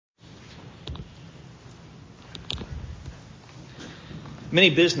Many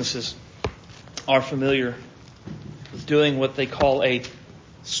businesses are familiar with doing what they call a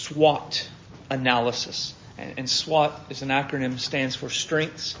SWOT analysis. And SWOT is an acronym, stands for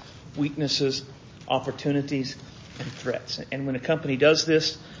strengths, weaknesses, opportunities, and threats. And when a company does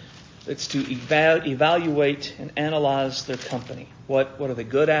this, it's to evaluate and analyze their company. What are they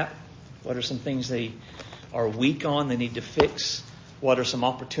good at? What are some things they are weak on, they need to fix? What are some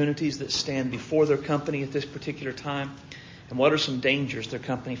opportunities that stand before their company at this particular time? And what are some dangers their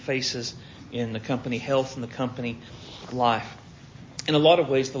company faces in the company health and the company life? In a lot of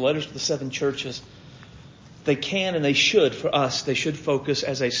ways, the letters to the 7 churches, they can and they should, for us, they should focus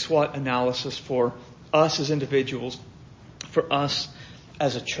as a SWOT analysis for us as individuals, for us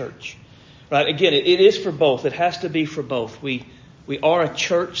as a church. Right? Again, it is for both. It has to be for both. We are a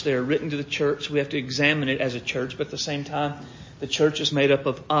church. They are written to the church. We have to examine it as a church. But at the same time, the church is made up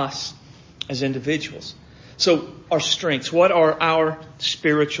of us as individuals. So our strengths. What are our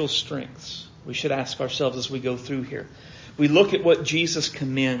spiritual strengths? We should ask ourselves as we go through here. We look at what Jesus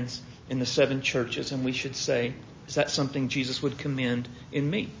commends in the 7 churches, and we should say, is that something Jesus would commend in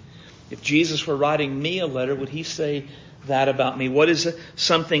me? If Jesus were writing me a letter, would he say that about me? What is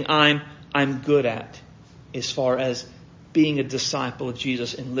something I'm good at as far as being a disciple of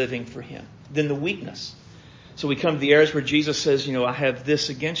Jesus and living for him? Then the weakness. So we come to the areas where Jesus says, I have this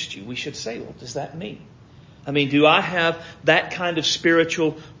against you. We should say, well, does that mean? Do I have that kind of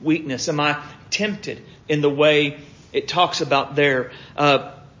spiritual weakness? Am I tempted in the way it talks about there?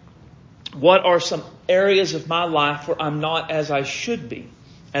 What are some areas of my life where I'm not as I should be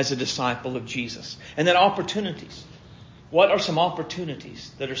as a disciple of Jesus? And then opportunities. What are some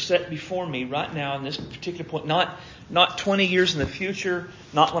opportunities that are set before me right now in this particular point? Not 20 years in the future,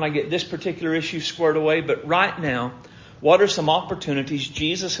 not when I get this particular issue squared away, but right now, what are some opportunities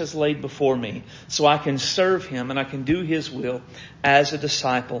Jesus has laid before me so I can serve him and I can do his will as a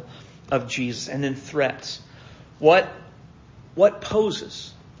disciple of Jesus? And then threats. What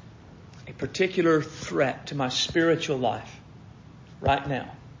poses a particular threat to my spiritual life right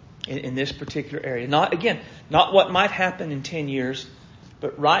now in this particular area? Not what might happen in 10 years,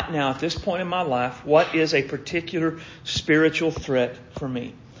 but right now at this point in my life, what is a particular spiritual threat for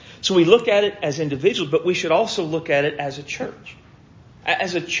me? So we look at it as individuals, but we should also look at it as a church.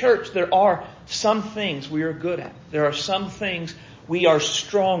 As a church, there are some things we are good at. There are some things we are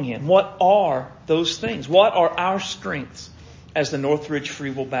strong in. What are those things? What are our strengths as the Northridge Free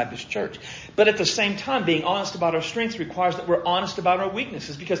Will Baptist Church? But at the same time, being honest about our strengths requires that we're honest about our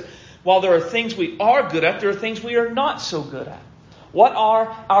weaknesses. Because while there are things we are good at, there are things we are not so good at. What are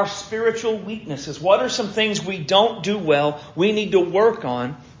our spiritual weaknesses? What are some things we don't do well, we need to work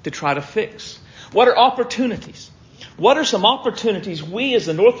on to try to fix? What are opportunities? What are some opportunities we as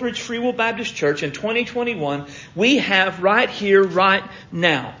the Northridge Free Will Baptist Church in 2021 we have right here, right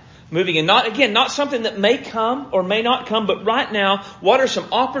now? Moving in, not something that may come or may not come, but right now, what are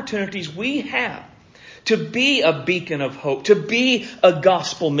some opportunities we have to be a beacon of hope, to be a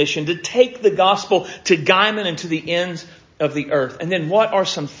gospel mission, to take the gospel to Guyman and to the ends of the earth? And then what are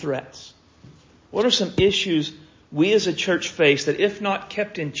some threats? What are some issues we as a church face that if not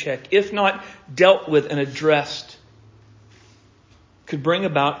kept in check, if not dealt with and addressed, could bring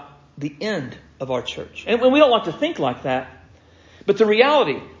about the end of our church? And we don't like to think like that, but the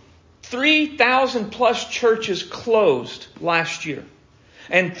reality, 3,000 plus churches closed last year.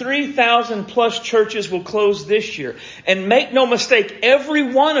 And 3,000 plus churches will close this year. And make no mistake,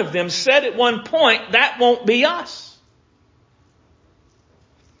 every one of them said at one point, that won't be us.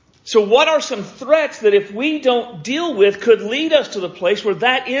 So what are some threats that if we don't deal with could lead us to the place where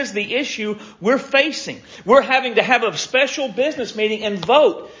that is the issue we're facing? We're having to have a special business meeting and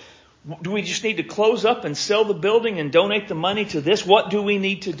vote. Do we just need to close up and sell the building and donate the money to this? What do we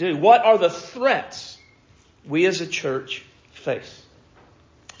need to do? What are the threats we as a church face?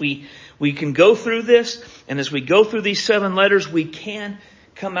 We can go through this, and as we go through these 7 letters, we can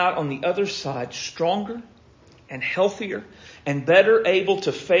come out on the other side stronger and healthier and better able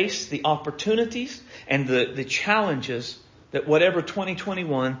to face the opportunities and the challenges that whatever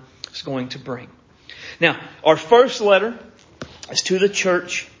 2021 is going to bring. Now, our first letter is to the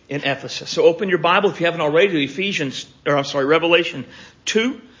church in Ephesus. So open your Bible if you haven't already to Revelation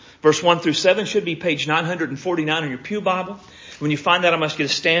 2, verse 1 through 7 should be page 949 in your pew Bible. When you find that, I must get a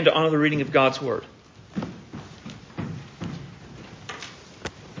stand to honor the reading of God's Word.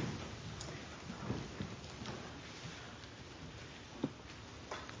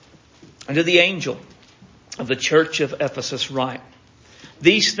 Unto the angel of the church of Ephesus write,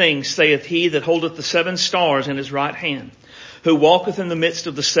 These things saith he that holdeth the 7 stars in his right hand, who walketh in the midst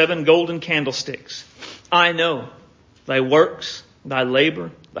of the 7 golden candlesticks. I know thy works thy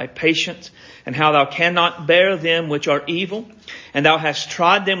labor, thy patience, and how thou cannot bear them which are evil. And thou hast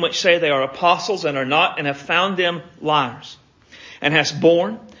tried them which say they are apostles and are not, and have found them liars. And hast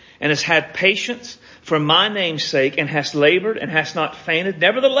borne, and hast had patience for my name's sake, and hast labored, and hast not fainted.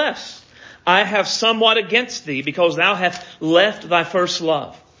 Nevertheless, I have somewhat against thee, because thou hast left thy first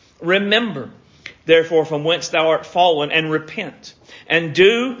love. Remember, therefore, from whence thou art fallen, and repent, and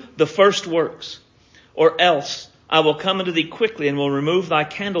do the first works, or else I will come unto thee quickly, and will remove thy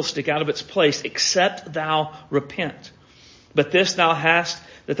candlestick out of its place, except thou repent. But this thou hast,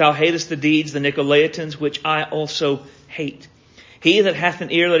 that thou hatest the deeds, the Nicolaitans, which I also hate. He that hath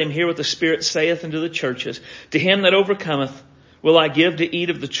an ear, let him hear what the Spirit saith unto the churches. To him that overcometh will I give to eat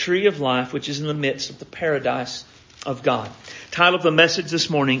of the tree of life, which is in the midst of the paradise of God. Title of the message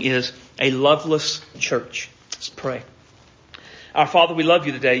this morning is A Loveless Church. Let's pray. Our Father, we love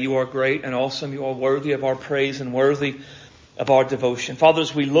you today. You are great and awesome. You are worthy of our praise and worthy of our devotion. Father,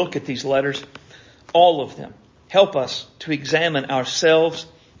 as we look at these letters, all of them, help us to examine ourselves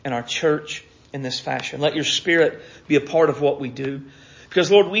and our church in this fashion. Let your Spirit be a part of what we do.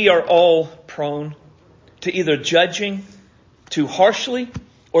 Because, Lord, we are all prone to either judging too harshly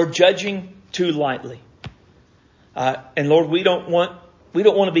or judging too lightly. And Lord, we don't want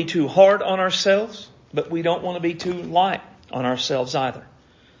to be too hard on ourselves, but we don't want to be too light on ourselves either.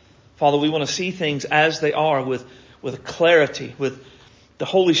 Father, we want to see things as they are with clarity, with the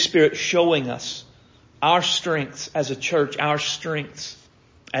Holy Spirit showing us our strengths as a church, our strengths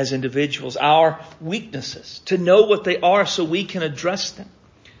as individuals, our weaknesses, to know what they are so we can address them.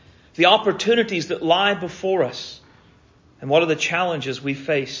 The opportunities that lie before us, and what are the challenges we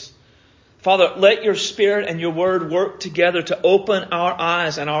face. Father, let your Spirit and your Word work together to open our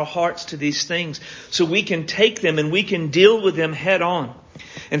eyes and our hearts to these things so we can take them and we can deal with them head on.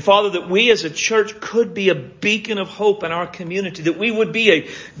 And Father, that we as a church could be a beacon of hope in our community, that we would be a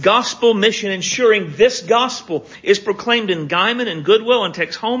gospel mission ensuring this gospel is proclaimed in Guyman and Goodwill and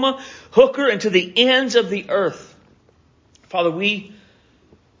Texhoma, Hooker, and to the ends of the earth. Father, we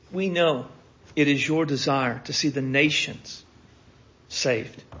know it is your desire to see the nations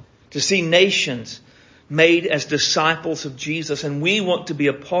saved, to see nations made as disciples of Jesus. And we want to be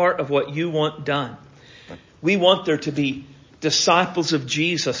a part of what you want done. We want there to be disciples of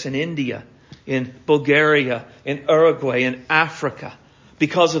Jesus in India, in Bulgaria, in Uruguay, in Africa,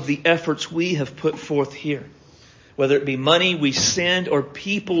 because of the efforts we have put forth here. Whether it be money we send or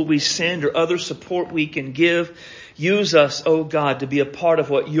people we send or other support we can give, use us, oh God, to be a part of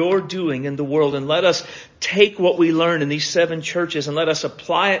what you're doing in the world. And let us take what we learn in these 7 churches and let us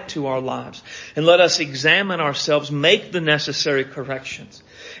apply it to our lives. And let us examine ourselves, make the necessary corrections.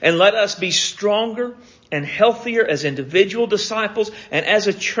 And let us be stronger and healthier as individual disciples and as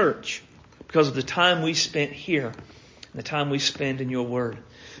a church because of the time we spent here and the time we spend in your word.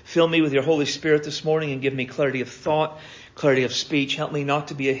 Fill me with your Holy Spirit this morning and give me clarity of thought, clarity of speech. Help me not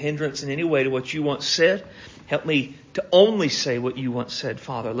to be a hindrance in any way to what you once said. Help me to only say what you once said,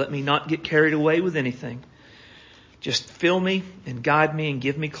 Father. Let me not get carried away with anything. Just fill me and guide me and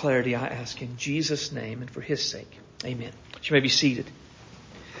give me clarity, I ask in Jesus' name and for his sake. Amen. You may be seated.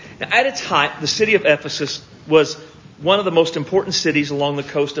 Now, at its height, the city of Ephesus was one of the most important cities along the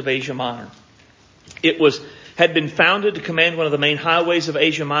coast of Asia Minor. It had been founded to command one of the main highways of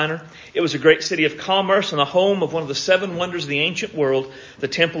Asia Minor. It was a great city of commerce and a home of one of the 7 wonders of the ancient world, the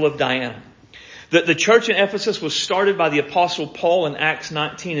Temple of Diana. The church in Ephesus was started by the Apostle Paul in Acts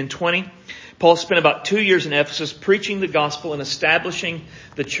 19 and 20. Paul spent about 2 years in Ephesus preaching the gospel and establishing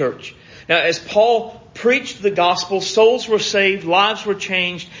the church. Now, as Paul preached the gospel, souls were saved, lives were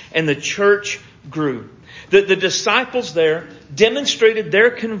changed, and the church grew. The disciples there demonstrated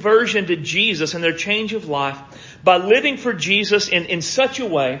their conversion to Jesus and their change of life by living for Jesus in such a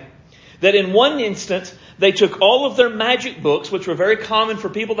way that in one instance, they took all of their magic books, which were very common for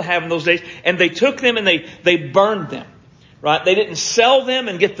people to have in those days, and they took them and they burned them. Right? They didn't sell them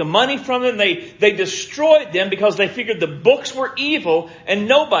and get the money from them. They destroyed them because they figured the books were evil and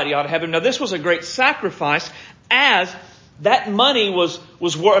nobody ought to have them. Now, this was a great sacrifice, as that money was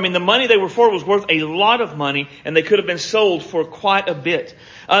worth, the money they were for was worth a lot of money, and they could have been sold for quite a bit.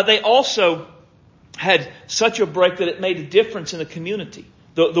 They also had such a break that it made a difference in the community.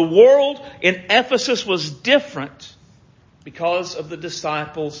 The world in Ephesus was different because of the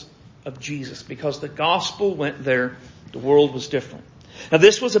disciples of Jesus, because the gospel went there. The world was different. Now,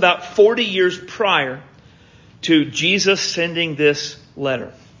 this was about 40 years prior to Jesus sending this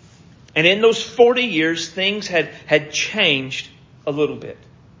letter. And in those 40 years, things had changed a little bit.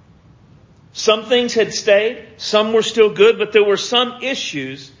 Some things had stayed, some were still good, but there were some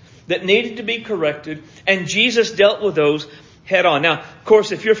issues that needed to be corrected, and Jesus dealt with those head on. Now, of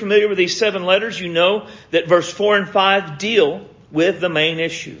course, if you're familiar with these 7 letters, you know that verse 4 and 5 deal with the main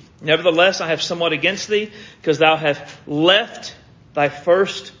issue. Nevertheless, I have somewhat against thee, because thou hast left thy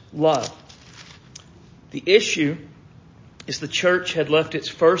first love. The issue is the church had left its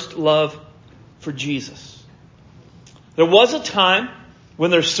first love for Jesus. There was a time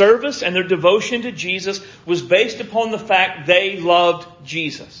when their service and their devotion to Jesus was based upon the fact they loved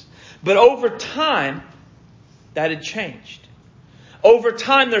Jesus. But over time, that had changed. Over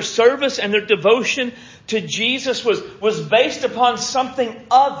time, their service and their devotion to Jesus was based upon something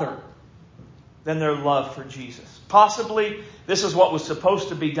other than their love for Jesus. Possibly this is what was supposed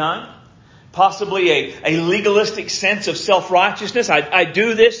to be done. Possibly a legalistic sense of self-righteousness. I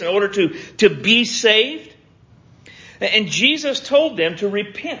do this in order to be saved. And Jesus told them to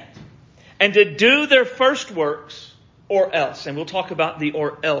repent and to do their first works or else. And we'll talk about the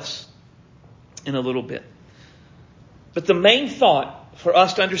or else in a little bit. But the main thought for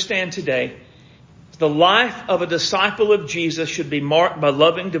us to understand today is the life of a disciple of Jesus should be marked by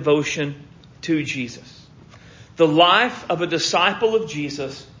loving devotion to Jesus. The life of a disciple of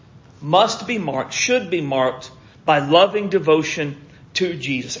Jesus must be marked, should be marked by loving devotion to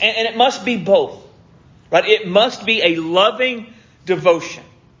Jesus. And it must be both. Right? It must be a loving devotion.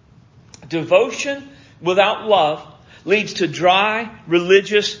 Devotion without love leads to dry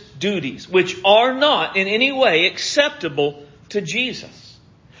religious duties, which are not in any way acceptable to Jesus.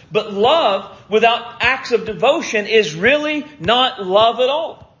 But love without acts of devotion is really not love at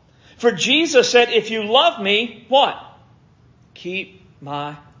all. For Jesus said, if you love me, what? Keep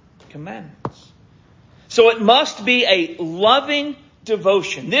my commandments. So it must be a loving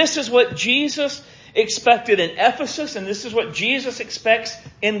devotion. This is what Jesus expected in Ephesus, and this is what Jesus expects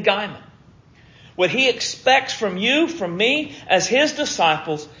in Gaiman. What He expects from you, from me, as His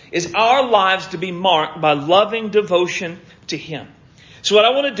disciples, is our lives to be marked by loving devotion to Him. So what I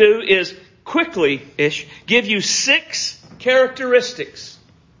want to do is quickly-ish give you 6 characteristics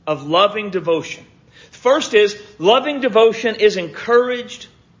of loving devotion. First is, loving devotion is encouraged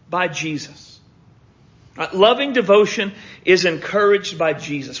by Jesus. Loving devotion is encouraged by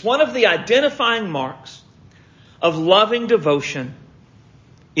Jesus. One of the identifying marks of loving devotion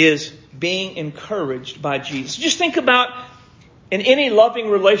is being encouraged by Jesus. Just think about in any loving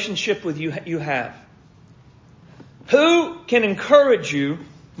relationship with you have. Who can encourage you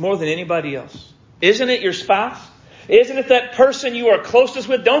more than anybody else? Isn't it your spouse? Isn't it that person you are closest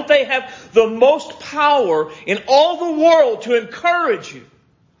with? Don't they have the most power in all the world to encourage you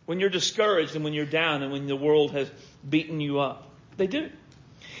when you're discouraged and when you're down and when the world has beaten you up? They do.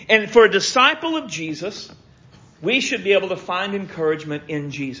 And for a disciple of Jesus, we should be able to find encouragement in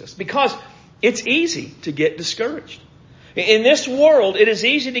Jesus, because it's easy to get discouraged. In this world, it is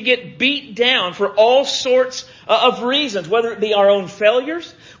easy to get beat down for all sorts of reasons, whether it be our own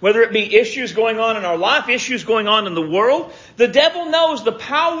failures, whether it be issues going on in our life, issues going on in the world. The devil knows the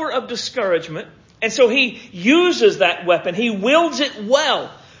power of discouragement, and so he uses that weapon. He wields it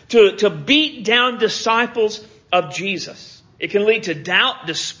well to beat down disciples of Jesus. It can lead to doubt,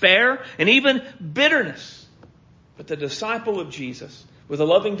 despair, and even bitterness. But the disciple of Jesus, with a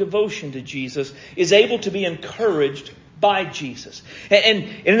loving devotion to Jesus, is able to be encouraged by Jesus. And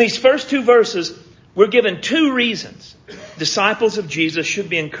in these first 2 verses, we're given 2 reasons disciples of Jesus should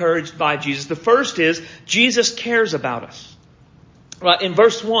be encouraged by Jesus. The first is Jesus cares about us. Right, in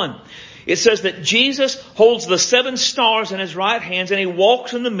verse 1, it says that Jesus holds the 7 stars in His right hands and He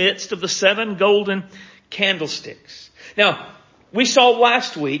walks in the midst of the 7 golden candlesticks. Now, we saw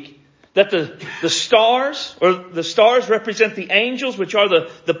last week that the stars represent the angels, which are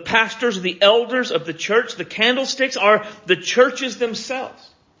the pastors, the elders of the church. The candlesticks are the churches themselves.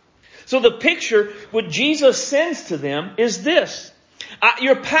 So the picture, what Jesus sends to them is this.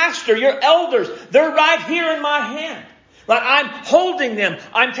 Your pastor, your elders, they're right here in my hand. Like, I'm holding them.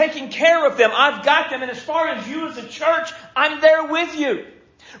 I'm taking care of them. I've got them. And as far as you as a church, I'm there with you.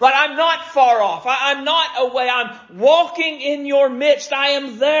 Right? I'm not far off. I'm not away. I'm walking in your midst. I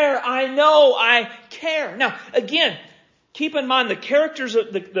am there. I know. I care. Now, again, keep in mind the characters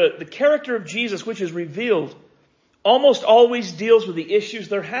of the character of Jesus, which is revealed, almost always deals with the issues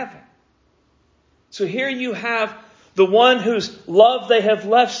they're having. So here you have the one whose love they have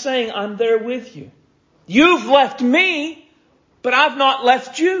left saying, I'm there with you. You've left me, but I've not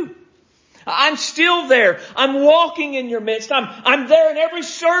left you. I'm still there. I'm walking in your midst. I'm there in every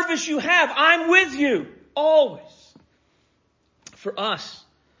service you have. I'm with you. Always. For us,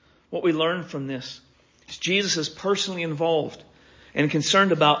 what we learn from this is Jesus is personally involved and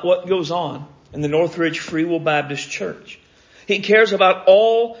concerned about what goes on in the Northridge Free Will Baptist Church. He cares about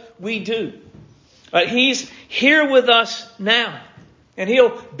all we do. He's here with us now. And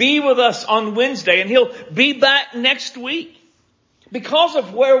He'll be with us on Wednesday. And He'll be back next week. Because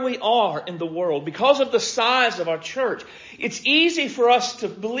of where we are in the world, because of the size of our church, it's easy for us to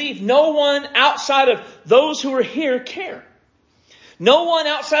believe no one outside of those who are here care. No one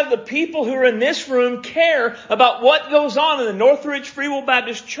outside of the people who are in this room care about what goes on in the Northridge Free Will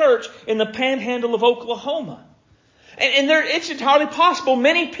Baptist Church in the Panhandle of Oklahoma. And it's entirely possible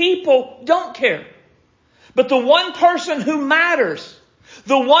many people don't care. But the one person who matters,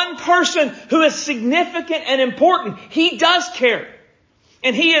 the one person who is significant and important, he does care.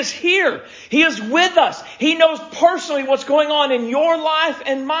 And He is here. He is with us. He knows personally what's going on in your life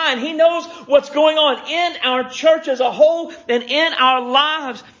and mine. He knows what's going on in our church as a whole and in our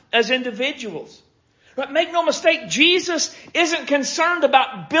lives as individuals. But make no mistake, Jesus isn't concerned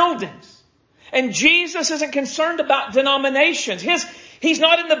about buildings. And Jesus isn't concerned about denominations. He's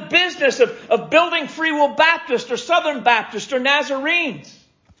not in the business of building Free Will Baptist or Southern Baptist or Nazarenes.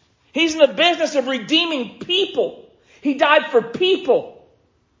 He's in the business of redeeming people. He died for people.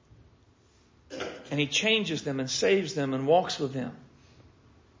 And He changes them and saves them and walks with them.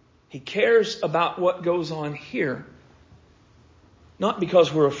 He cares about what goes on here. Not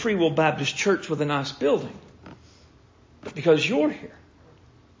because we're a Free Will Baptist church with a nice building. But because you're here.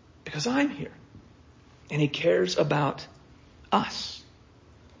 Because I'm here. And He cares about us.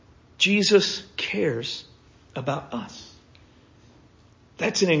 Jesus cares about us.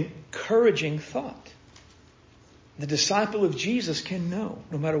 That's an encouraging thought. The disciple of Jesus can know,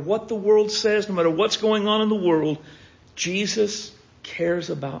 no matter what the world says, no matter what's going on in the world, Jesus cares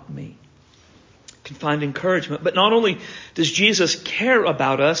about me. Can find encouragement. But not only does Jesus care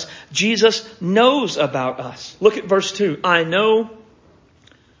about us, Jesus knows about us. Look at verse 2. I know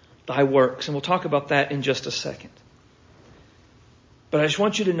thy works. And we'll talk about that in just a second. But I just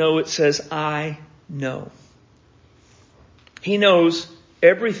want you to know it says, I know. He knows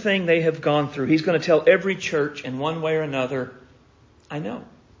everything they have gone through. He's going to tell every church in one way or another, I know.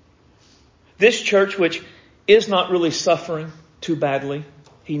 This church, which is not really suffering too badly,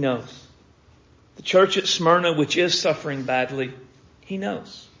 He knows. The church at Smyrna, which is suffering badly, He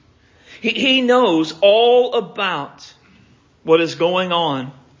knows. He knows all about what is going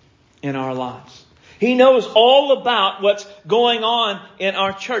on in our lives. He knows all about what's going on in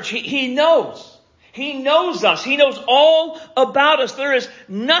our church. He knows. He knows us. He knows all about us. There is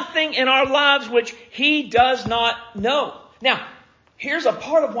nothing in our lives which He does not know. Now, here's a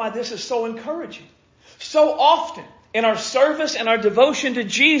part of why this is so encouraging. So often in our service and our devotion to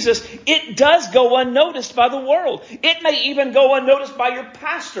Jesus, it does go unnoticed by the world. It may even go unnoticed by your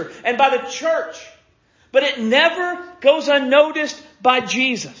pastor and by the church. But it never goes unnoticed by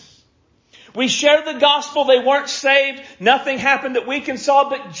Jesus. We shared the gospel. They weren't saved. Nothing happened that we can saw,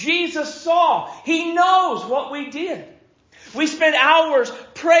 but Jesus saw. He knows what we did. We spend hours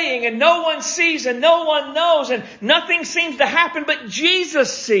praying and no one sees and no one knows and nothing seems to happen, but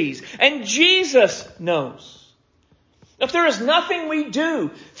Jesus sees and Jesus knows. If there is nothing we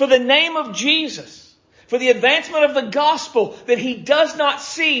do for the name of Jesus, for the advancement of the gospel that He does not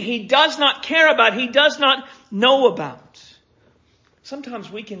see, He does not care about, He does not know about.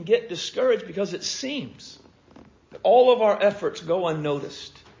 Sometimes we can get discouraged because it seems that all of our efforts go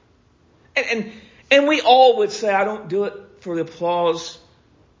unnoticed. And we all would say, I don't do it for the applause.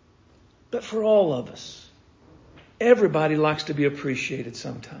 But for all of us, everybody likes to be appreciated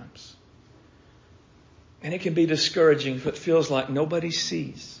sometimes. And it can be discouraging if it feels like nobody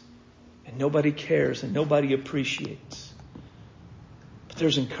sees and nobody cares and nobody appreciates. But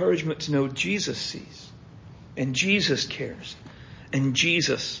there's encouragement to know Jesus sees and Jesus cares. And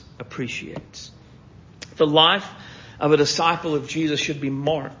Jesus appreciates. The life of a disciple of Jesus should be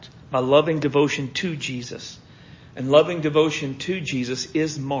marked by loving devotion to Jesus. And loving devotion to Jesus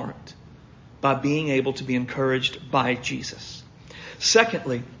is marked by being able to be encouraged by Jesus.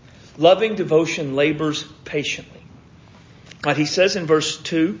 Secondly, loving devotion labors patiently. Right, he says in verse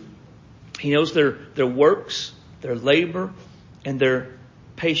 2, He knows their works, their labor, and their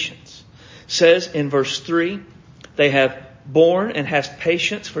patience. Says in verse 3, they have borne and has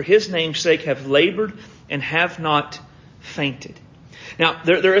patience for His name's sake, have labored and have not fainted. Now,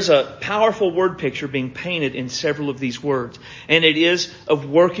 there is a powerful word picture being painted in several of these words, and it is of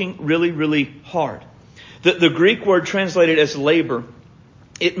working really, really hard. The Greek word translated as labor,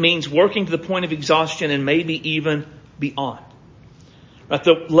 it means working to the point of exhaustion and maybe even beyond. Right?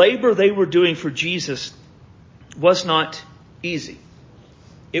 The labor they were doing for Jesus was not easy.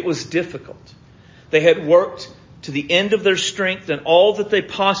 It was difficult. They had worked to the end of their strength and all that they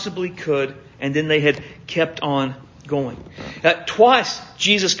possibly could, and then they had kept on going. Twice,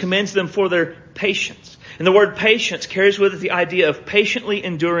 Jesus commends them for their patience. And the word patience carries with it the idea of patiently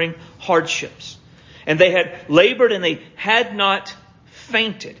enduring hardships. And they had labored and they had not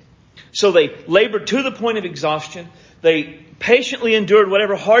fainted. So they labored to the point of exhaustion. They patiently endured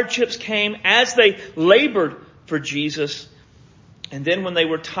whatever hardships came as they labored for Jesus. And then when they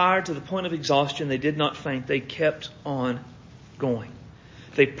were tired to the point of exhaustion, they did not faint. They kept on going.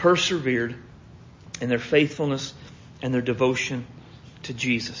 They persevered in their faithfulness and their devotion to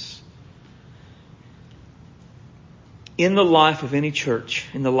Jesus. In the life of any church,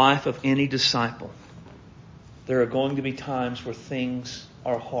 in the life of any disciple, there are going to be times where things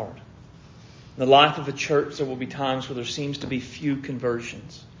are hard. In the life of a church, there will be times where there seems to be few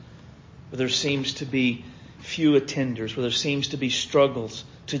conversions, where there seems to be few attenders, where there seems to be struggles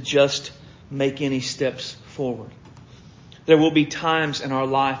to just make any steps forward. There will be times in our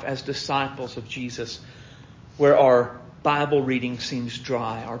life as disciples of Jesus where our Bible reading seems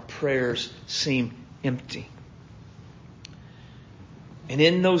dry, our prayers seem empty. And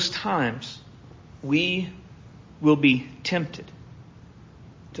in those times, we will be tempted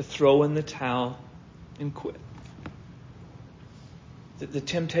to throw in the towel and quit. The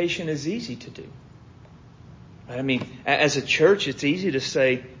temptation is easy to do. I mean, as a church, it's easy to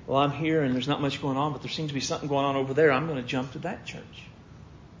say, well, I'm here and there's not much going on, but there seems to be something going on over there. I'm going to jump to that church.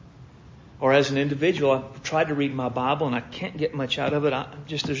 Or as an individual, I've tried to read my Bible and I can't get much out of it.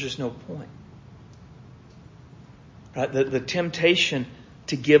 There's just no point. Right? The temptation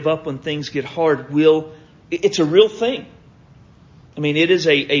to give up when things get hard it's a real thing. I mean, it is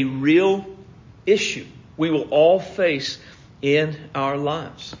a real issue we will all face in our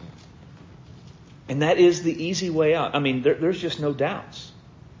lives. And that is the easy way out. I mean, there's just no doubts.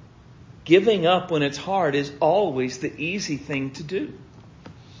 Giving up when it's hard is always the easy thing to do.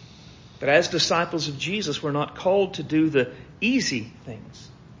 But as disciples of Jesus, we're not called to do the easy things.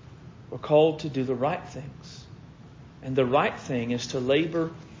 We're called to do the right things. And the right thing is to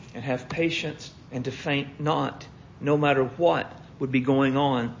labor and have patience and to faint not, no matter what would be going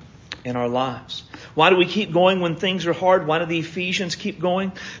on in our lives. Why do we keep going when things are hard? Why do the Ephesians keep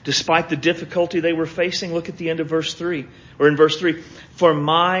going despite the difficulty they were facing? Look at the end of verse 3, or in verse 3. For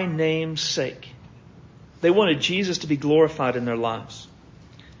my name's sake. They wanted Jesus to be glorified in their lives.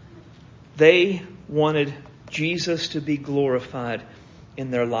 They wanted Jesus to be glorified in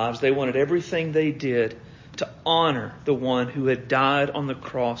their lives. They wanted everything they did to honor the one who had died on the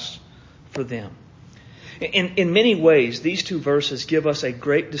cross for them. In many ways, these two verses give us a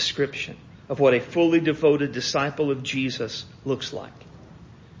great description of what a fully devoted disciple of Jesus looks like.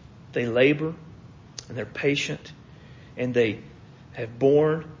 They labor and they're patient and they have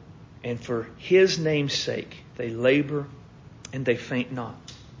borne, and for His name's sake, they labor and they faint not.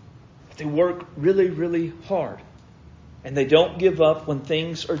 They work really, really hard and they don't give up when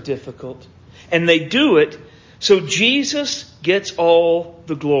things are difficult, and they do it so Jesus gets all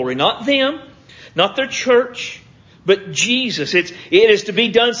the glory. Not them, not their church, but Jesus. It is to be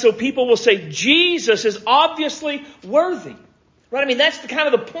done so people will say Jesus is obviously worthy. Right? I mean, that's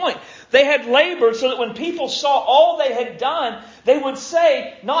kind of the point. They had labored so that when people saw all they had done, they would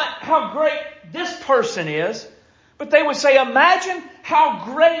say not how great this person is, but they would say, imagine how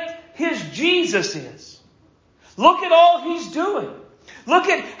great His Jesus is. Look at all He's doing. Look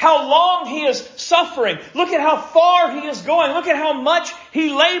at how long He is suffering. Look at how far He is going. Look at how much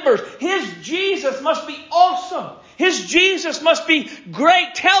He labors. His Jesus must be awesome. His Jesus must be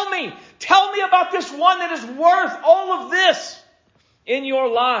great. Tell me about this one that is worth all of this in your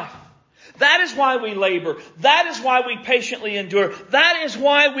life. That is why we labor. That is why we patiently endure. That is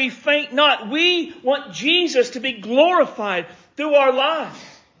why we faint not. We want Jesus to be glorified through our lives.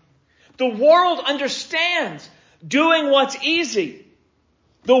 The world understands doing what's easy.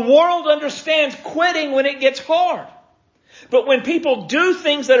 The world understands quitting when it gets hard. But when people do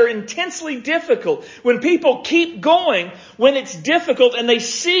things that are intensely difficult, when people keep going when it's difficult and they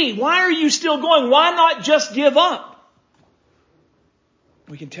see, why are you still going? Why not just give up?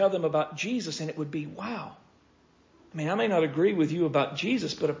 We can tell them about Jesus and it would be, wow. I mean, I may not agree with you about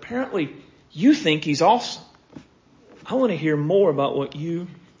Jesus, but apparently you think He's awesome. I want to hear more about what you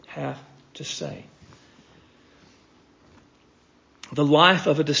have to say. The life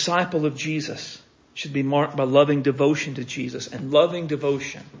of a disciple of Jesus should be marked by loving devotion to Jesus. And loving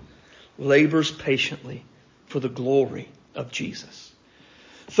devotion labors patiently for the glory of Jesus.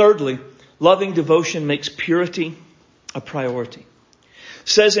 Thirdly, loving devotion makes purity a priority. It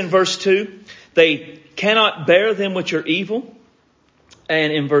says in verse 2, they cannot bear them which are evil.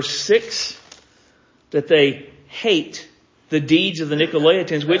 And in verse 6, that they hate the deeds of the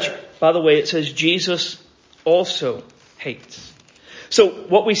Nicolaitans, which, by the way, it says Jesus also hates. So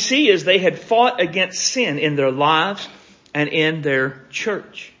what we see is they had fought against sin in their lives and in their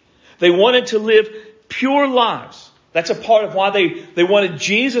church. They wanted to live pure lives. That's a part of why they wanted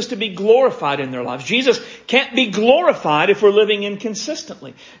Jesus to be glorified in their lives. Jesus can't be glorified if we're living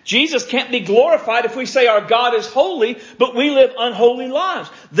inconsistently. Jesus can't be glorified if we say our God is holy, but we live unholy lives.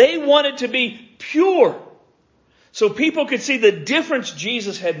 They wanted to be pure, so people could see the difference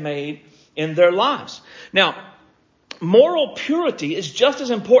Jesus had made in their lives. Now, moral purity is just as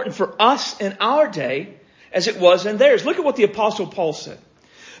important for us in our day as it was in theirs. Look at what the Apostle Paul said.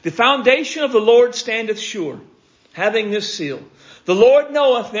 The foundation of the Lord standeth sure, having this seal. The Lord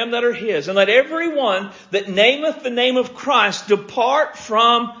knoweth them that are His, and let every one that nameth the name of Christ depart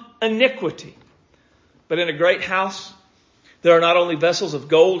from iniquity. But in a great house there are not only vessels of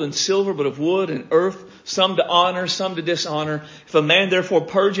gold and silver, but of wood and earth, some to honor, some to dishonor. If a man therefore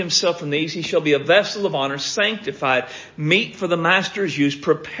purge himself from these, he shall be a vessel of honor, sanctified, meet for the master's use,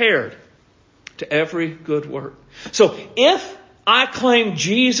 prepared to every good work. So if I claim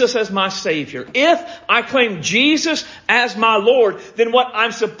Jesus as my Savior, if I claim Jesus as my Lord, then what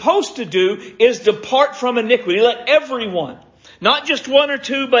I'm supposed to do is depart from iniquity. Let everyone, not just one or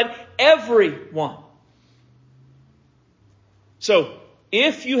two, but everyone. So,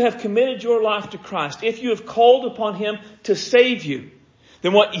 if you have committed your life to Christ, if you have called upon Him to save you,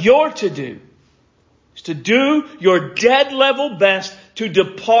 then what you're to do is to do your dead level best to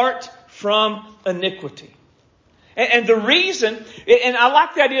depart from iniquity. And the reason, and I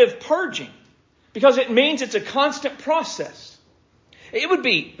like the idea of purging, because it means it's a constant process. It would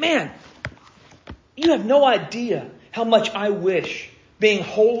be, man, you have no idea how much I wish being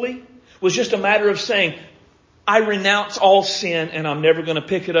holy was just a matter of saying, I renounce all sin and I'm never going to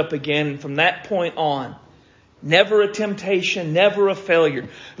pick it up again. And from that point on, never a temptation, never a failure.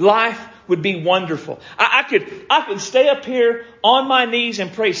 Life would be wonderful. I could stay up here on my knees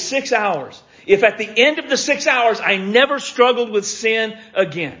and pray 6 hours. If at the end of the 6 hours I never struggled with sin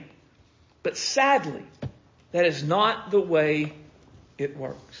again. But sadly, that is not the way it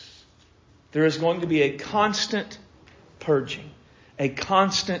works. There is going to be a constant purging, a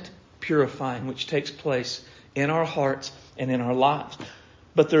constant purifying which takes place in our hearts and in our lives.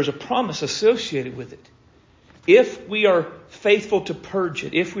 But there's a promise associated with it. If we are faithful to purge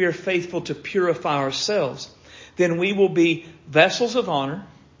it, if we are faithful to purify ourselves, then we will be vessels of honor,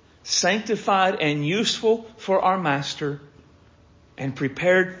 sanctified and useful for our Master, and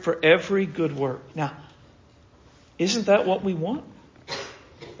prepared for every good work. Now, isn't that what we want?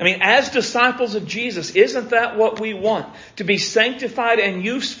 I mean, as disciples of Jesus, isn't that what we want? To be sanctified and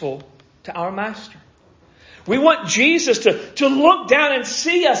useful to our Master. We want Jesus to look down and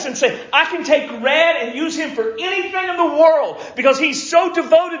see us and say, I can take Red and use him for anything in the world because he's so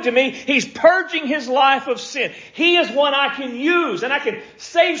devoted to me. He's purging his life of sin. He is one I can use, and I can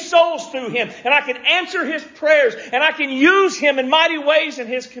save souls through him, and I can answer his prayers, and I can use him in mighty ways in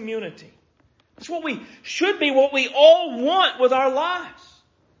his community. That's what we should be, what we all want with our lives.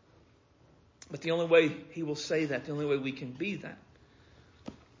 But the only way he will say that, the only way we can be that,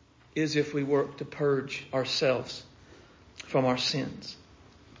 is if we work to purge ourselves from our sins.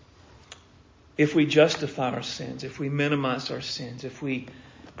 If we justify our sins, if we minimize our sins, if we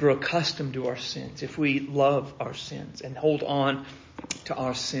grow accustomed to our sins, if we love our sins and hold on to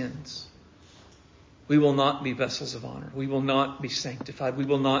our sins, we will not be vessels of honor. We will not be sanctified. We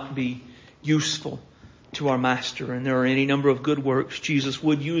will not be useful to our Master. And there are any number of good works Jesus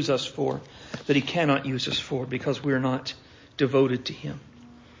would use us for that he cannot use us for because we're not devoted to him.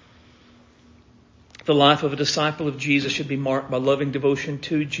 The life of a disciple of Jesus should be marked by loving devotion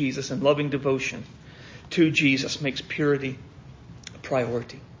to Jesus, and loving devotion to Jesus makes purity a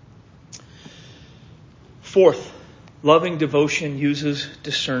priority. Fourth, loving devotion uses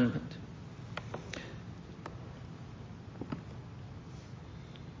discernment.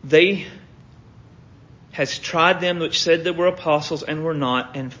 They has tried them which said they were apostles and were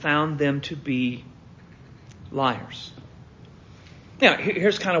not, and found them to be liars. Now,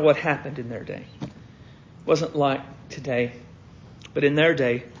 here's kind of what happened in their day. It wasn't like today, but in their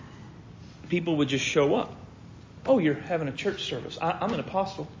day, people would just show up. Oh, you're having a church service. I'm an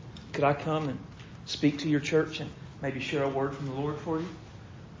apostle. Could I come and speak to your church and maybe share a word from the Lord for you?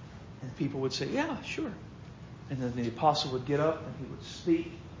 And people would say, yeah, sure. And then the apostle would get up and he would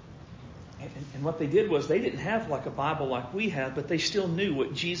speak. And what they did was they didn't have like a Bible like we have, but they still knew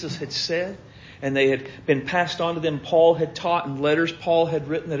what Jesus had said. And they had been passed on to them. Paul had taught and letters Paul had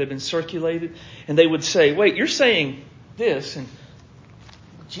written that had been circulated. And they would say, wait, you're saying this, and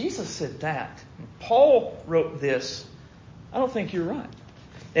Jesus said that. And Paul wrote this. I don't think you're right.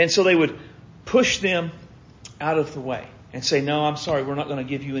 And so they would push them out of the way and say, no, I'm sorry, we're not going to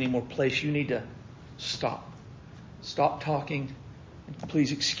give you any more place. You need to stop. Stop talking. And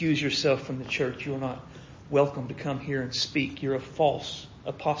please excuse yourself from the church. You're not welcome to come here and speak. You're a false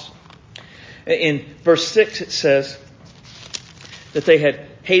apostle. In verse 6 it says that they had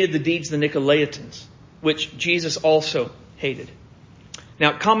hated the deeds of the Nicolaitans, which Jesus also hated.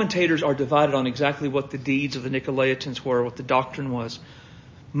 Now, commentators are divided on exactly what the deeds of the Nicolaitans were, what the doctrine was.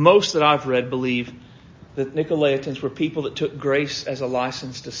 Most that I've read believe that Nicolaitans were people that took grace as a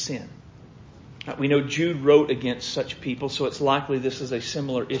license to sin. Now, we know Jude wrote against such people, so it's likely this is a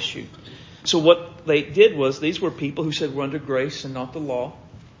similar issue. So what they did was, these were people who said we're under grace and not the law.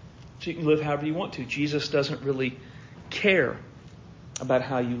 So you can live however you want to. Jesus doesn't really care about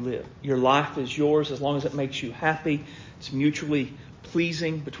how you live. Your life is yours as long as it makes you happy. It's mutually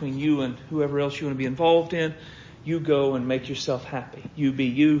pleasing between you and whoever else you want to be involved in. You go and make yourself happy. You be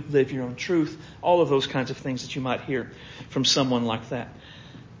you, live your own truth. All of those kinds of things that you might hear from someone like that.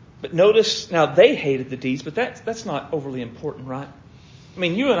 But notice, now they hated the deeds, but that's not overly important, right? I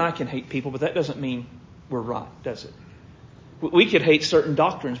mean, you and I can hate people, but that doesn't mean we're right, does it? We could hate certain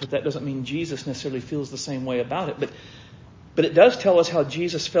doctrines, but that doesn't mean Jesus necessarily feels the same way about it. But it does tell us how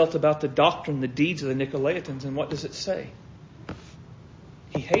Jesus felt about the doctrine, the deeds of the Nicolaitans. And what does it say?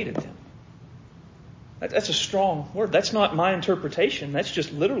 He hated them. That's a strong word. That's not my interpretation. That's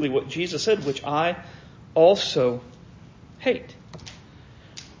just literally what Jesus said, which I also hate.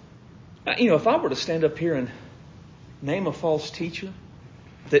 Now, if I were to stand up here and name a false teacher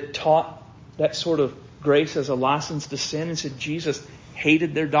that taught that sort of grace as a license to sin and said Jesus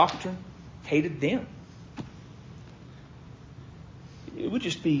hated their doctrine, hated them, it would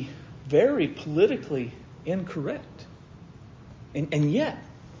just be very politically incorrect. And yet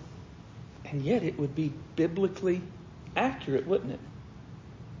it would be biblically accurate, wouldn't it?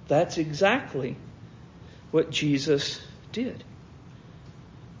 That's exactly what Jesus did.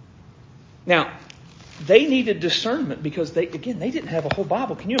 Now, they needed discernment because they didn't have a whole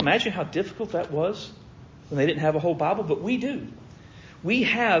Bible. Can you imagine how difficult that was when they didn't have a whole Bible? But we do. We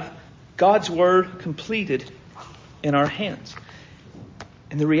have God's Word completed in our hands.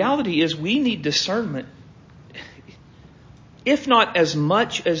 And the reality is we need discernment, if not as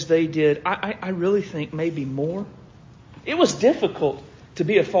much as they did. I really think maybe more. It was difficult to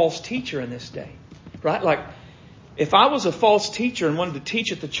be a false teacher in this day, right? Like, if I was a false teacher and wanted to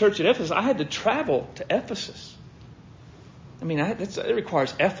teach at the church at Ephesus, I had to travel to Ephesus. I mean, it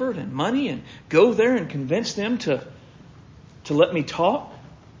requires effort and money and go there and convince them to let me talk.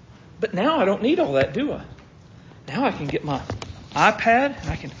 But now I don't need all that, do I? Now I can get my iPad and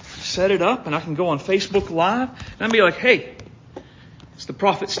I can set it up and I can go on Facebook Live and I'll be like, hey, it's the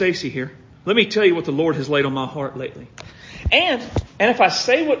Prophet Stacy here. Let me tell you what the Lord has laid on my heart lately. And if I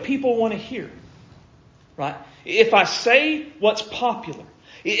say what people want to hear, right? If I say what's popular,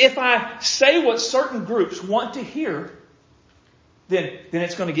 if I say what certain groups want to hear, then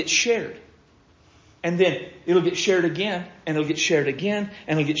it's going to get shared. And then it'll get shared again, and it'll get shared again,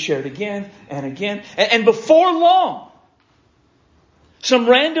 and it'll get shared again and again. And before long, some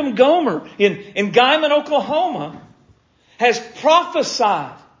random Gomer in Guyman, Oklahoma, has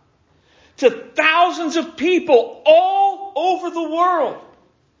prophesied to thousands of people all over the world.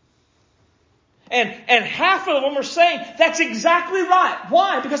 And half of them are saying, that's exactly right.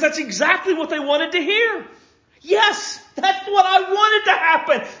 Why? Because that's exactly what they wanted to hear. Yes, that's what I wanted to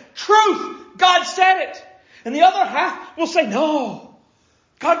happen. Truth. God said it. And the other half will say, no.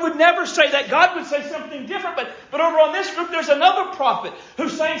 God would never say that. God would say something different. But over on this group, there's another prophet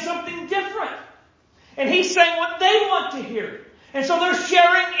who's saying something different. And he's saying what they want to hear. And so they're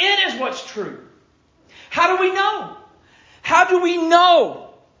sharing it as what's true. How do we know? How do we know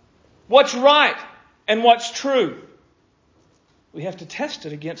what's right and what's true? We have to test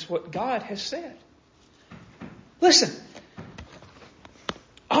it against what God has said. Listen,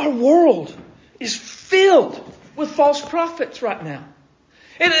 our world is filled with false prophets right now.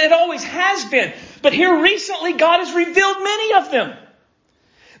 It always has been. But here recently, God has revealed many of them.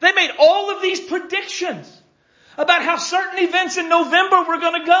 They made all of these predictions about how certain events in November were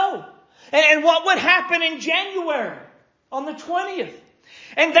going to go. And what would happen in January on the 20th.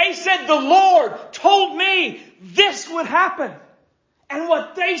 And they said, the Lord told me this would happen. And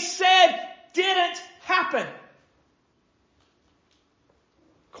what they said didn't happen.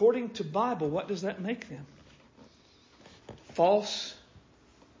 According to Bible, what does that make them? False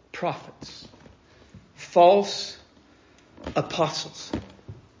prophets. False apostles.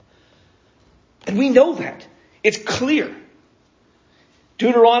 And we know that. It's clear.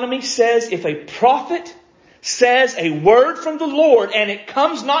 Deuteronomy says if a prophet says a word from the Lord and it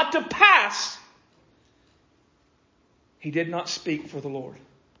comes not to pass, He did not speak for the Lord.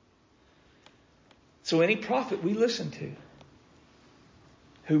 So any prophet we listen to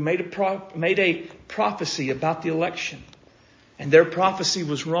who made a prophecy about the election and their prophecy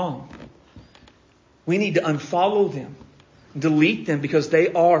was wrong, we need to unfollow them, delete them, because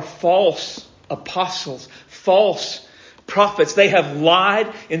they are false apostles, false prophets. They have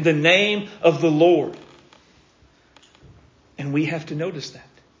lied in the name of the Lord. And we have to notice that.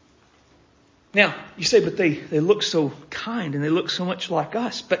 Now, you say, but they look so kind and they look so much like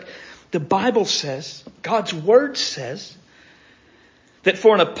us. But the Bible says, God's Word says, that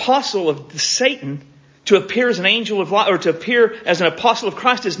for an apostle of Satan to appear as an angel of light, or to appear as an apostle of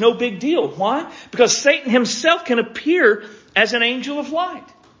Christ, is no big deal. Why? Because Satan himself can appear as an angel of light.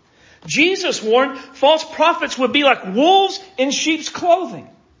 Jesus warned false prophets would be like wolves in sheep's clothing.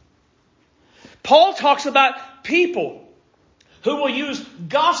 Paul talks about people who will use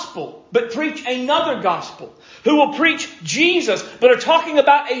gospel but preach another gospel, who will preach Jesus but are talking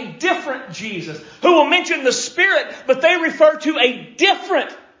about a different Jesus, who will mention the Spirit but they refer to a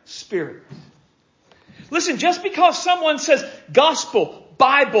different Spirit. Listen, just because someone says gospel,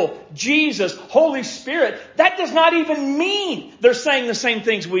 Bible, Jesus, Holy Spirit, that does not even mean they're saying the same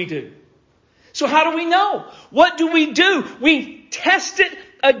things we do. So how do we know? What do? We test it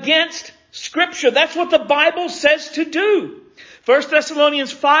against Scripture. That's what the Bible says to do. 1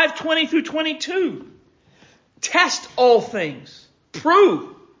 Thessalonians 5:20 through 22. Test all things.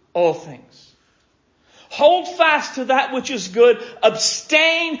 Prove all things. Hold fast to that which is good.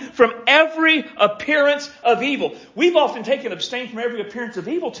 Abstain from every appearance of evil. We've often taken abstain from every appearance of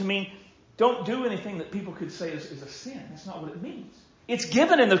evil to mean don't do anything that people could say is a sin. That's not what it means. It's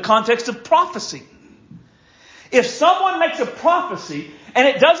given in the context of prophecy. If someone makes a prophecy and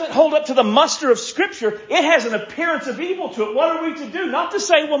it doesn't hold up to the muster of Scripture, it has an appearance of evil to it. What are we to do? Not to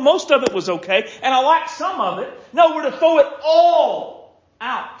say, well, most of it was okay and I like some of it. No, we're to throw it all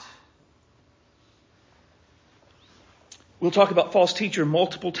out. We'll talk about false teacher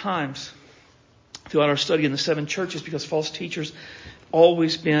multiple times throughout our study in the 7 churches, because false teachers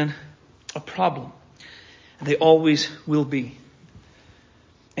always been a problem. And they always will be.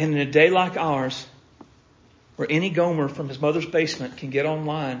 And in a day like ours, where any Gomer from his mother's basement can get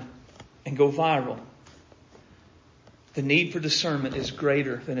online and go viral, the need for discernment is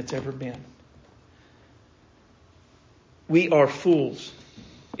greater than it's ever been. We are fools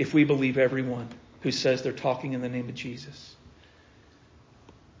if we believe everyone who says they're talking in the name of Jesus.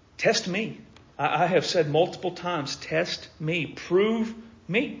 Test me. I have said multiple times, test me. Prove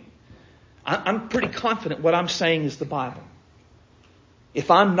me. I'm pretty confident what I'm saying is the Bible. If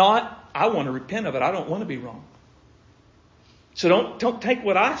I'm not, I want to repent of it. I don't want to be wrong. So don't take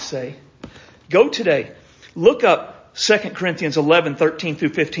what I say. Go today. Look up 2 Corinthians 11, 13 through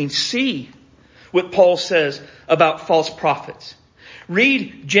 15. See what Paul says about false prophets.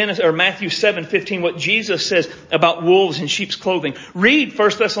 Read Matthew 7, 15, what Jesus says about wolves in sheep's clothing. Read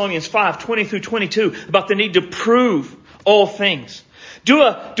 1 Thessalonians 5, 20 through 22 about the need to prove all things. Do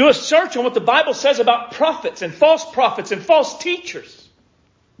a search on what the Bible says about prophets and false teachers.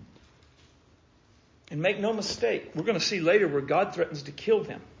 And make no mistake, we're going to see later where God threatens to kill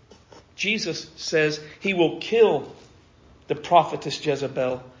them. Jesus says He will kill the prophetess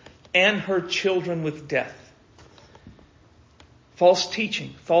Jezebel and her children with death. False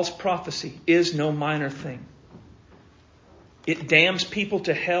teaching, false prophecy is no minor thing. It damns people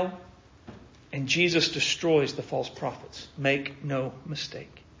to hell, and Jesus destroys the false prophets. Make no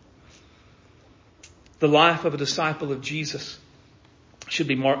mistake. The life of a disciple of Jesus should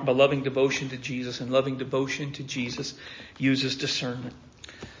be marked by loving devotion to Jesus, and loving devotion to Jesus uses discernment.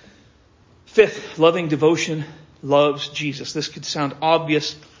 5th, loving devotion loves Jesus. This could sound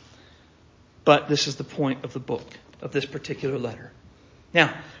obvious, but this is the point of the book, of this particular letter.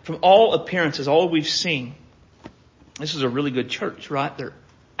 Now, from all appearances, all we've seen, this is a really good church, right? They're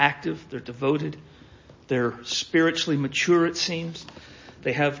active, they're devoted, they're spiritually mature, it seems.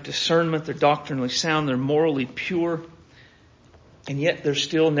 They have discernment, they're doctrinally sound, they're morally pure. And yet there's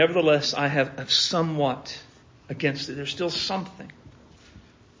still, nevertheless, I have somewhat against it. There's still something.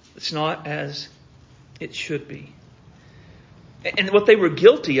 It's not as it should be. And what they were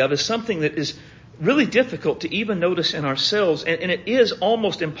guilty of is something that is really difficult to even notice in ourselves. And it is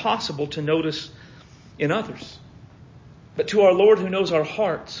almost impossible to notice in others. But to our Lord, who knows our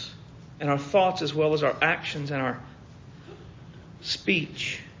hearts and our thoughts as well as our actions and our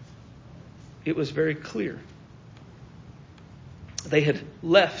speech, it was very clear. They had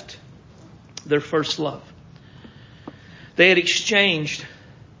left their first love. They had exchanged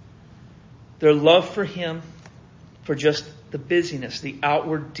their love for Him for just the busyness, the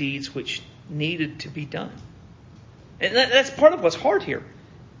outward deeds which needed to be done. And that's part of what's hard here.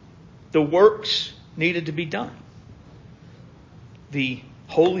 The works needed to be done. The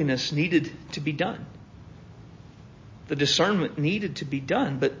holiness needed to be done. The discernment needed to be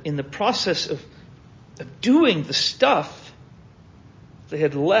done. But in the process of doing the stuff, they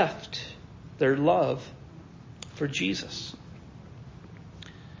had left their love for Jesus.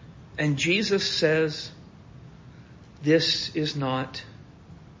 And Jesus says, this is not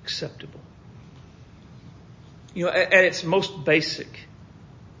acceptable. You know, at its most basic,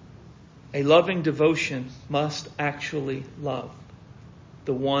 a loving devotion must actually love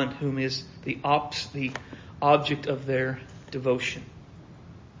the one whom is the object of their devotion.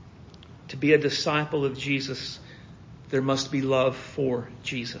 To be a disciple of Jesus, there must be love for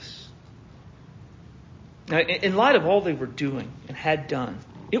Jesus. Now, in light of all they were doing and had done,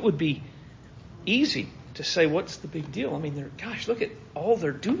 it would be easy to say, what's the big deal? I mean, look at all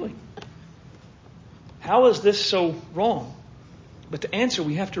they're doing. How is this so wrong? But to answer,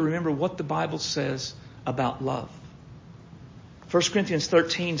 we have to remember what the Bible says about love. 1 Corinthians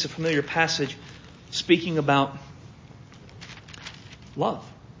 13 is a familiar passage speaking about love.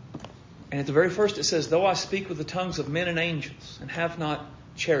 And at the very first it says, though I speak with the tongues of men and angels and have not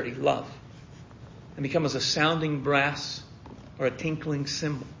charity, love, and become as a sounding brass or a tinkling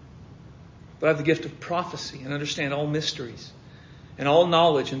cymbal. But I have the gift of prophecy and understand all mysteries and all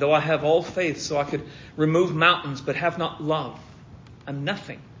knowledge. And though I have all faith so I could remove mountains but have not love, I'm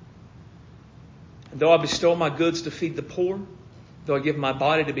nothing. And though I bestow my goods to feed the poor, though I give my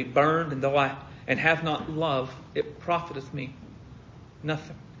body to be burned, and have not love, it profiteth me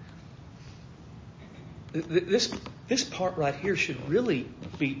nothing. This part right here should really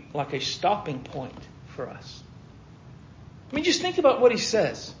be like a stopping point for us. I mean, just think about what he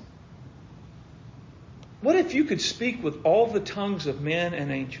says. What if you could speak with all the tongues of men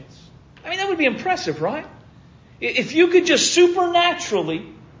and angels? I mean, that would be impressive, right? If you could just supernaturally,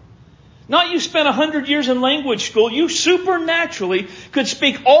 not you spent 100 years in language school, you supernaturally could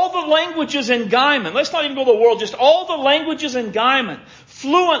speak all the languages in Gaiman. Let's not even go to the world, just all the languages in Gaiman,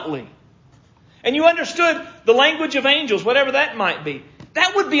 fluently. And you understood the language of angels, whatever that might be.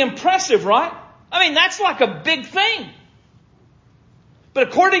 That would be impressive, right? I mean, that's like a big thing. But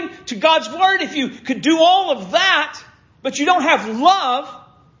according to God's Word, if you could do all of that, but you don't have love,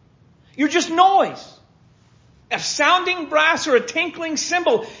 you're just noise. A sounding brass or a tinkling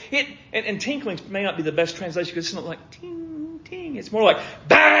cymbal. And tinkling may not be the best translation because it's not like ting, ting. It's more like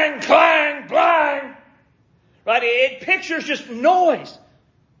bang, clang, blang. Right? It pictures just noise.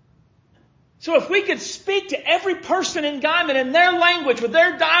 So if we could speak to every person in Gaiman in their language, with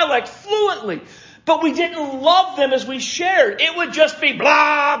their dialect fluently, but we didn't love them as we shared, it would just be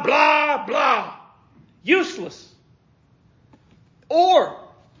blah, blah, blah. Useless. Or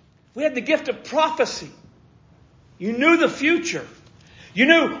we had the gift of prophecy. You knew the future. You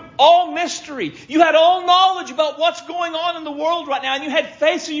knew all mystery. You had all knowledge about what's going on in the world right now. And you had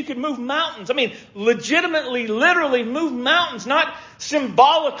faith so you could move mountains. I mean, legitimately, literally move mountains. Not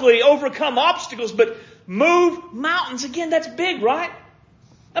symbolically overcome obstacles, but move mountains. Again, that's big, right?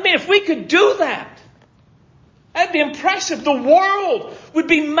 I mean, if we could do that, that'd be impressive. The world would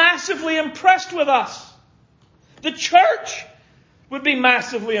be massively impressed with us. The church would be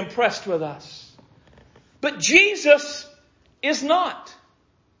massively impressed with us. But Jesus is not.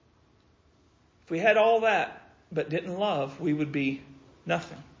 If we had all that but didn't love, we would be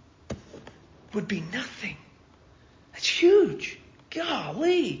nothing. Would be nothing. That's huge.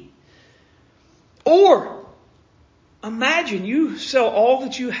 Golly. Or imagine you sell all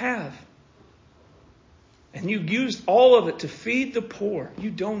that you have and you used all of it to feed the poor.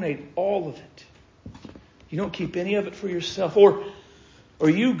 You donate all of it. You don't keep any of it for yourself. Or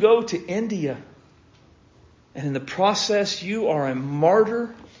you go to India and in the process you are a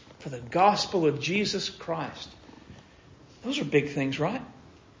martyr for the gospel of Jesus Christ. Those are big things, right?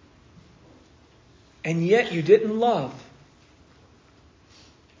 And yet you didn't love.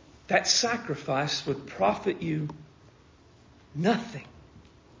 That sacrifice would profit you nothing.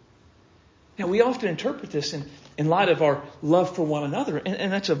 Now, we often interpret this in light of our love for one another,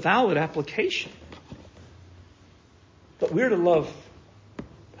 and that's a valid application. But we're to love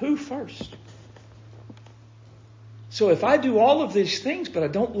who first? So if I do all of these things, but I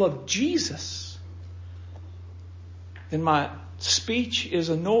don't love Jesus, then my speech is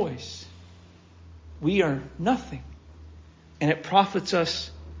a noise. We are nothing. And it profits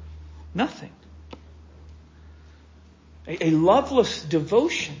us nothing. A loveless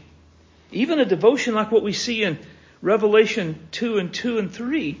devotion, even a devotion like what we see in Revelation 2 and 2 and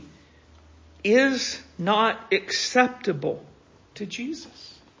 3, is not acceptable to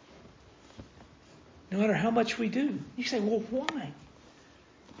Jesus. no matter how much we do. You say, well, why?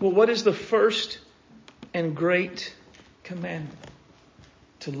 Well, what is the first and great commandment?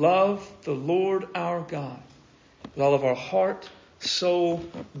 To love the Lord our God with all of our heart, soul,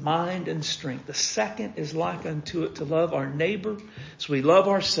 mind, and strength. The second is like unto it, to love our neighbor as we love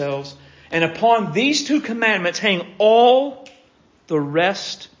ourselves. And upon these two commandments hang all the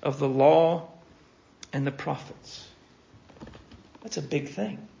rest of the law and the prophets. That's a big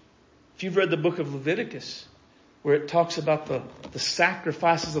thing. If you've read the book of Leviticus, where it talks about the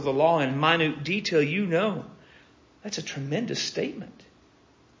sacrifices of the law in minute detail, you know that's a tremendous statement.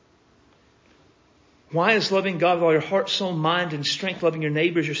 Why is loving God with all your heart, soul, mind, and strength, loving your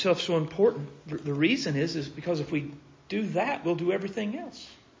neighbor as yourself, so important? The reason is because if we do that, we'll do everything else.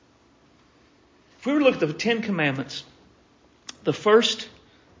 If we were to look at the 10 Commandments, the first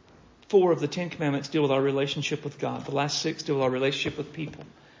 4 of the 10 Commandments deal with our relationship with God. The last 6 deal with our relationship with people.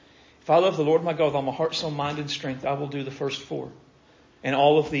 If I love the Lord my God with all my heart, soul, mind, and strength, I will do the first 4. And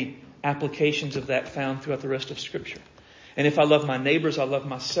all of the applications of that found throughout the rest of Scripture. And if I love my neighbors, I love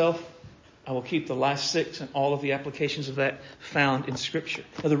myself, I will keep the last 6 and all of the applications of that found in Scripture.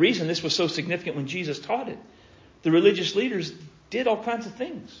 Now, the reason this was so significant when Jesus taught it, the religious leaders did all kinds of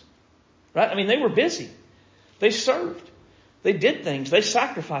things. Right? I mean, they were busy. They served. They did things. They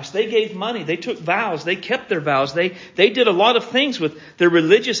sacrificed. They gave money. They took vows. They kept their vows. They did a lot of things with their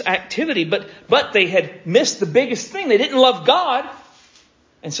religious activity, but they had missed the biggest thing. They didn't love God,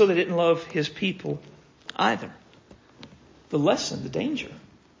 and so they didn't love His people either. The lesson, the danger.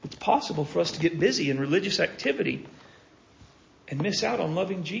 It's possible for us to get busy in religious activity and miss out on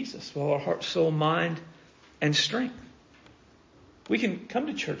loving Jesus with all our heart, soul, mind, and strength. We can come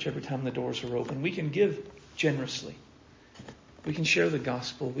to church every time the doors are open. We can give generously. We can share the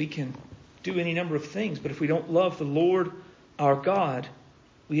gospel. We can do any number of things. But if we don't love the Lord our God,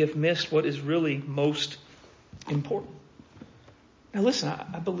 we have missed what is really most important. Now listen,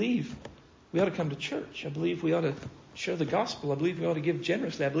 I believe we ought to come to church. I believe we ought to share the gospel. I believe we ought to give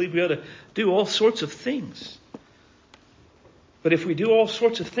generously. I believe we ought to do all sorts of things. But if we do all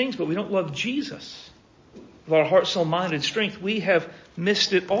sorts of things, but we don't love Jesus with our heart, soul, mind, and strength, we have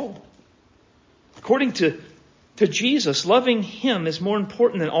missed it all. According to Jesus, loving Him is more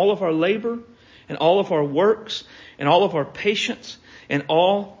important than all of our labor and all of our works and all of our patience and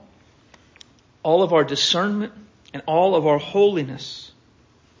all of our discernment and all of our holiness.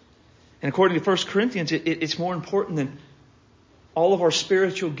 And according to 1 Corinthians, it's more important than all of our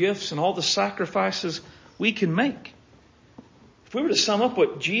spiritual gifts and all the sacrifices we can make. If we were to sum up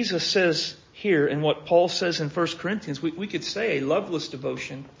what Jesus says here and what Paul says in 1 Corinthians, we could say a loveless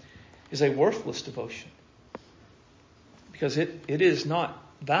devotion is a worthless devotion. Because it is not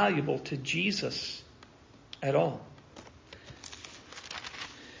valuable to Jesus at all.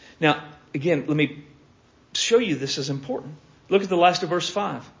 Now, again, let me show you this is important. Look at the last of verse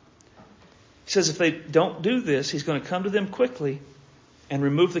 5. He says if they don't do this, He's going to come to them quickly and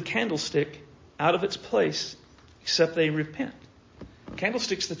remove the candlestick out of its place, except they repent. The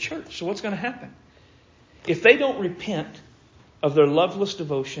candlestick's the church. So what's going to happen? If they don't repent of their loveless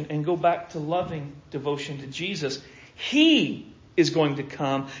devotion and go back to loving devotion to Jesus, He is going to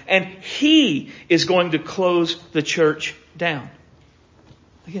come and He is going to close the church down.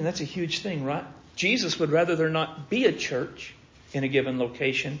 Again, that's a huge thing, right? Jesus would rather there not be a church in a given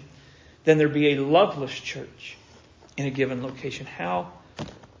location than there be a loveless church in a given location. How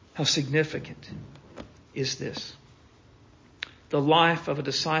significant is this? The life of a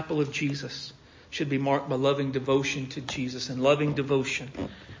disciple of Jesus should be marked by loving devotion to Jesus, and loving devotion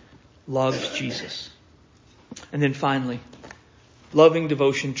loves Jesus. And then finally, loving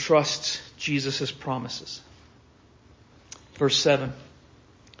devotion trusts Jesus' promises. Verse 7.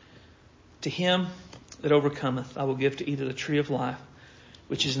 To him that overcometh, I will give to eat of the tree of life,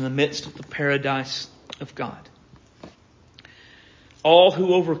 which is in the midst of the paradise of God. All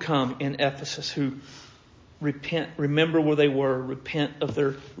who overcome in Ephesus, who repent, remember where they were, repent of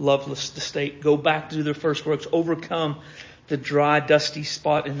their loveless state, go back to do their first works, overcome the dry, dusty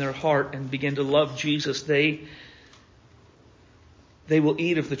spot in their heart and begin to love Jesus, they will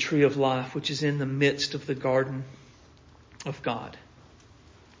eat of the tree of life, which is in the midst of the garden of God.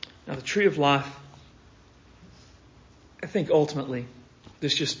 Now, the tree of life, I think ultimately,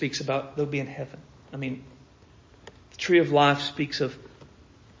 this just speaks about they'll be in heaven. I mean, the tree of life speaks of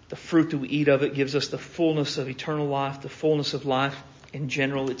the fruit that we eat of. It gives us the fullness of eternal life, the fullness of life in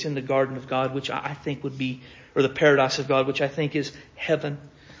general. It's in the garden of God, which I think would be, or the paradise of God, which I think is heaven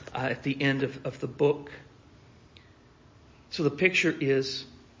at the end of the book. So the picture is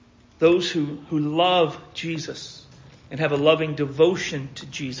those who love Jesus and have a loving devotion to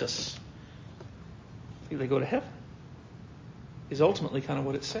Jesus they go to heaven, is ultimately kind of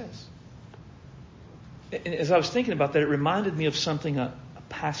what it says. And as I was thinking about that, it reminded me of something a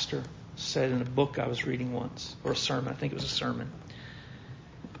pastor said in a book I was reading once, or a sermon. I think it was a sermon.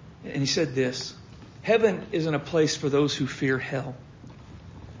 And he said this: heaven isn't a place for those who fear hell.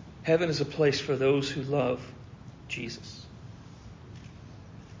 Heaven is a place for those who love Jesus.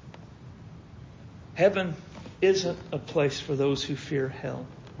 Heaven isn't a place for those who fear hell.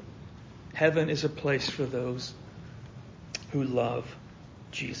 Heaven is a place for those who love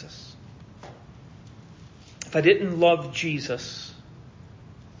Jesus. If I didn't love Jesus,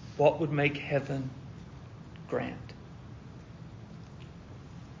 what would make heaven grand?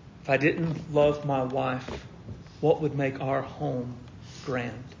 If I didn't love my wife, what would make our home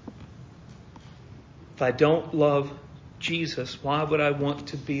grand? If I don't love Jesus, why would I want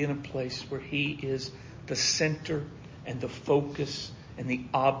to be in a place where He is the center and the focus and the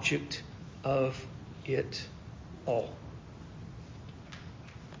object of it all?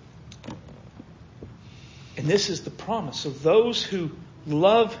 And this is the promise. So those who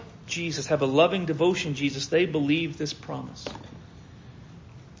love Jesus, have a loving devotion to Jesus, they believe this promise.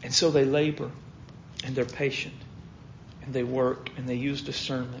 And so they labor, and they're patient, and they work, and they use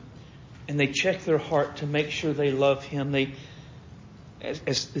discernment, and they check their heart to make sure they love Him. They,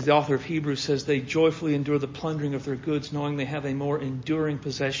 as the author of Hebrews says, they joyfully endure the plundering of their goods, knowing they have a more enduring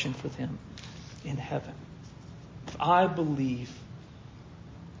possession for them in heaven. If I believe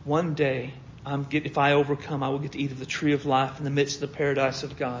one day, if I overcome, I will get to eat of the tree of life in the midst of the paradise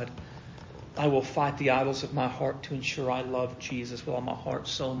of God, I will fight the idols of my heart to ensure I love Jesus with all my heart,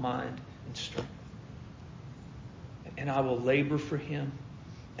 soul, mind, and strength. And I will labor for Him.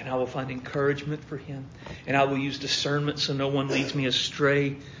 And I will find encouragement for Him. And I will use discernment so no one leads me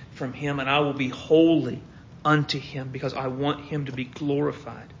astray from Him. And I will be holy unto Him because I want Him to be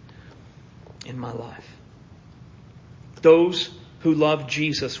glorified in my life. Those who love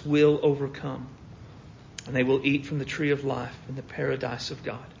Jesus will overcome. And they will eat from the tree of life in the paradise of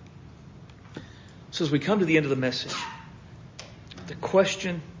God. So as we come to the end of the message, the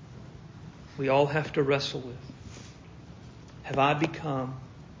question we all have to wrestle with: have I become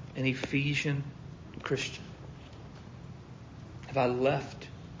an Ephesian Christian? Have I left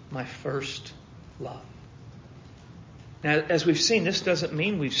my first love? Now, as we've seen, this doesn't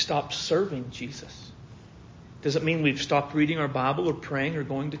mean we've stopped serving Jesus. Doesn't mean we've stopped reading our Bible or praying or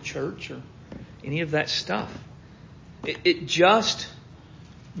going to church or any of that stuff. It just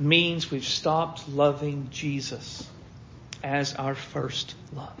means we've stopped loving Jesus as our first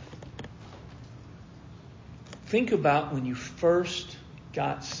love. Think about when you first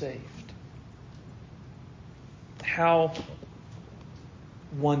got saved. How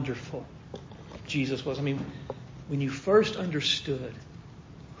wonderful Jesus was. I mean, when you first understood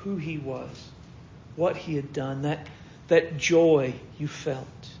who He was, what He had done, that joy you felt,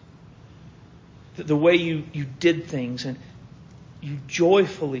 the way you did things, and you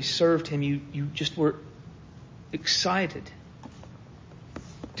joyfully served Him, you just were excited.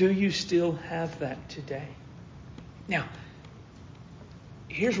 Do you still have that today? Now,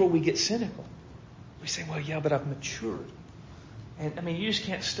 here's where we get cynical. We say, well, yeah, but I've matured. And I mean, you just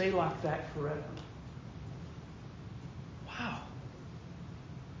can't stay like that forever. Wow.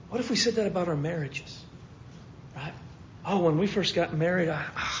 What if we said that about our marriages? Right? Oh, when we first got married,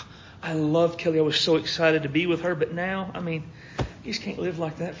 I loved Kelly. I was so excited to be with her. But now, I mean, you just can't live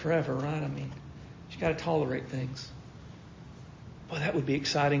like that forever, right? I mean, you got to tolerate things. Well, that would be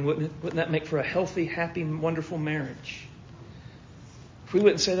exciting, wouldn't it? Wouldn't that make for a healthy, happy, wonderful marriage? If we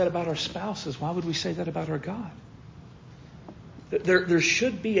wouldn't say that about our spouses, why would we say that about our God? There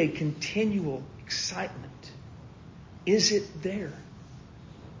should be a continual excitement. Is it there?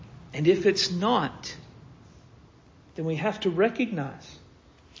 And if it's not, then we have to recognize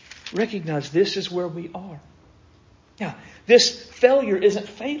this is where we are. Now, this failure isn't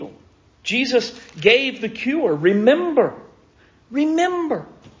fatal. Jesus gave the cure. Remember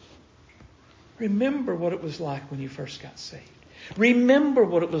what it was like when you first got saved. Remember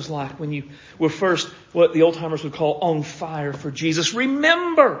what it was like when you were first, what the old timers would call, on fire for Jesus.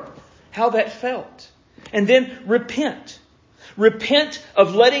 Remember how that felt. And then repent. Repent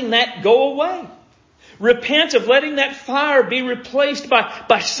of letting that go away. Repent of letting that fire be replaced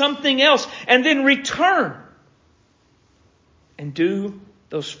by something else. And then return. And do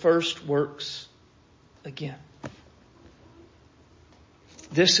those first works again.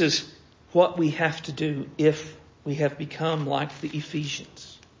 This is what we have to do if we have become like the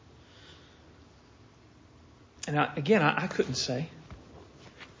Ephesians. And I couldn't say.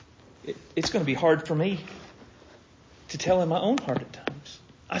 It's going to be hard for me to tell in my own heart at times.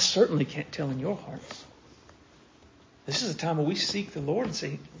 I certainly can't tell in your hearts. This is a time where we seek the Lord and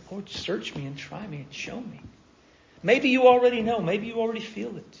say, Lord, search me and try me and show me. Maybe you already know. Maybe you already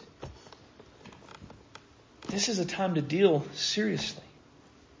feel it. This is a time to deal seriously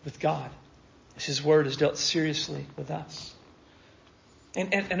with God, as His Word has dealt seriously with us.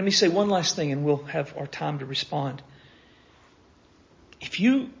 And let me say one last thing, and we'll have our time to respond. If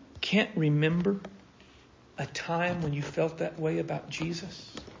you can't remember a time when you felt that way about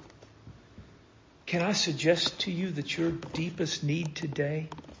Jesus, can I suggest to you that your deepest need today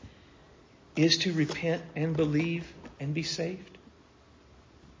is to repent and believe and be saved?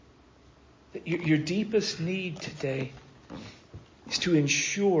 That your deepest need today is to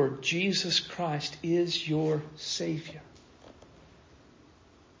ensure Jesus Christ is your Savior.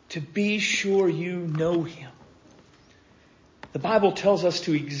 To be sure you know Him. The Bible tells us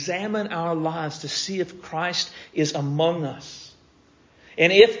to examine our lives to see if Christ is among us.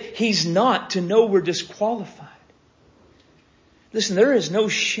 And if He's not, to know we're disqualified. Listen, there is no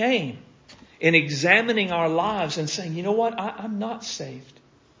shame in examining our lives and saying, you know what, I'm not saved.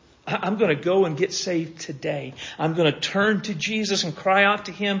 I'm going to go and get saved today. I'm going to turn to Jesus and cry out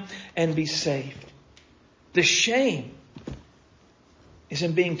to Him and be saved. The shame is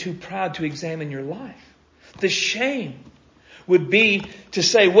in being too proud to examine your life. The shame would be to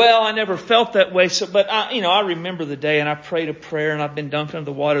say, well, I never felt that way, but I remember the day and I prayed a prayer and I've been dunked under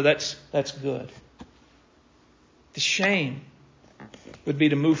the water. That's good. The shame would be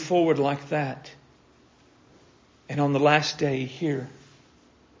to move forward like that. And on the last day hear,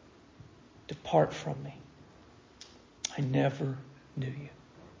 depart from me. I never knew you.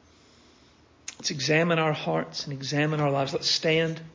 Let's examine our hearts and examine our lives. Let's stand.